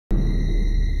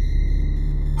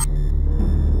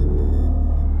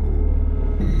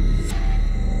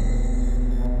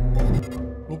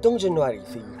Nitong January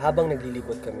 3, habang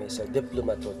naglilibot kami sa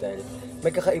Diplomat Hotel, may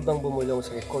kakaibang bumulong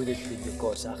sa recorded video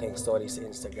ko sa aking story sa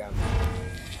Instagram.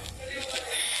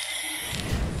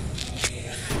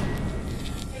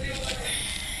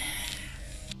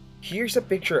 Here's a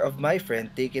picture of my friend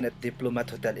taken at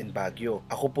Diplomat Hotel in Baguio.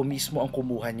 Ako po mismo ang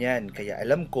kumuha niyan, kaya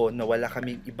alam ko na wala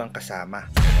kaming ibang kasama.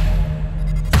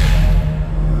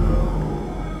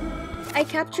 I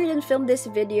captured and filmed this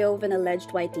video of an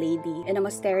alleged white lady in a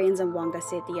Misteryo in Zamboanga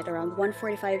City at around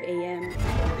 1:45 a.m.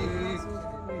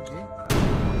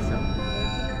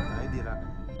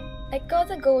 I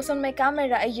caught a ghost on my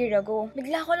camera a year ago.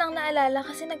 Bigla ko lang naalala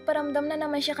kasi nagparamdam na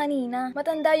naman siya kanina.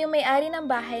 Matanda yung may-ari ng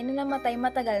bahay na namatay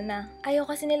matagal na. Ayaw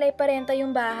kasi nila iparenta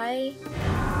yung bahay.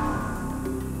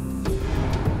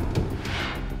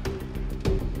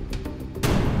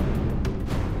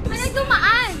 Ano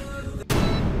dumaan?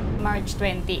 March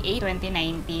 28,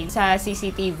 2019 sa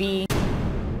CCTV.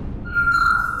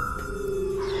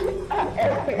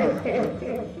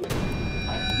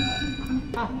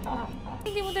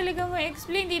 Hindi mo talaga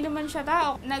ma-explain, hindi naman siya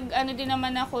tao. Nag-ano din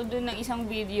naman ako dun ng isang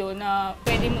video na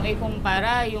pwede mo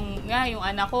ikumpara yung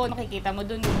anak ko, nakikita mo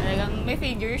dun talagang may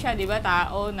figure siya, di ba?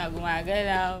 Tao na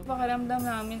gumagalaw. Pakiramdam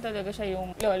namin talaga siya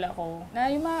yung lola ko na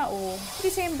yumao.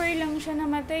 December lang siya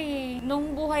namatay eh.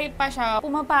 Nung buhay pa siya,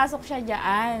 pumapasok siya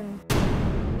dyan.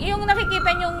 Yung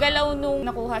nakikita niyong galaw nung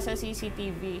nakuha sa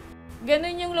CCTV.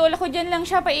 Ganun yung lola ko, dyan lang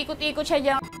siya, paikot-ikot siya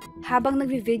dyan. Habang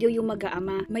nagvi-video yung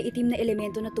mag-aama, may itim na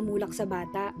elemento na tumulak sa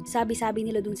bata. Sabi-sabi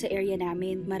nila dun sa area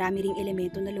namin, marami ring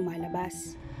elemento na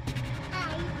lumalabas.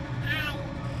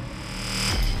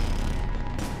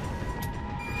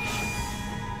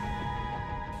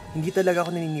 Hindi talaga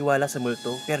ako naniniwala sa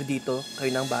multo, pero dito,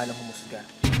 kayo na ang bahalang humusga.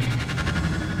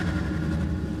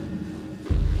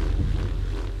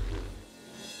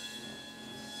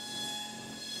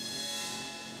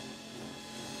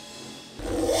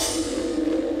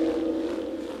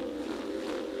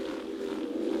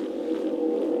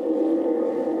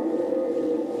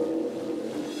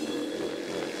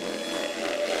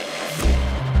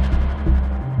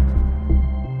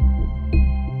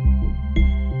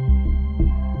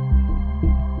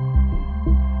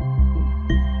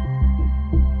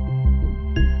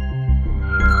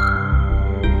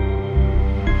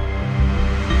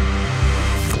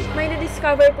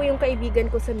 Discover po yung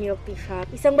kaibigan ko sa milk tea shop.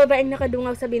 Isang babaeng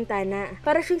nakadungaw sa bintana.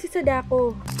 Para siyang si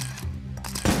Sadako.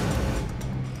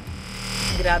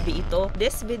 Grabe ito.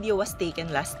 This video was taken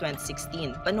last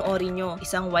 2016. Panoorin nyo,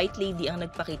 isang white lady ang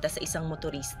nagpakita sa isang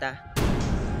motorista.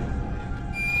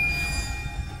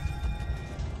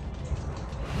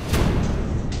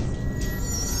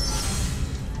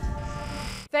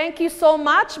 Thank you so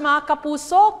much mga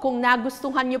kapuso. Kung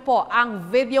nagustuhan niyo po ang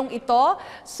videong ito,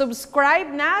 subscribe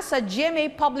na sa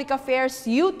GMA Public Affairs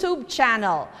YouTube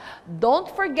channel. Don't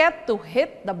forget to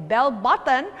hit the bell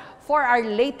button for our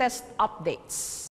latest updates.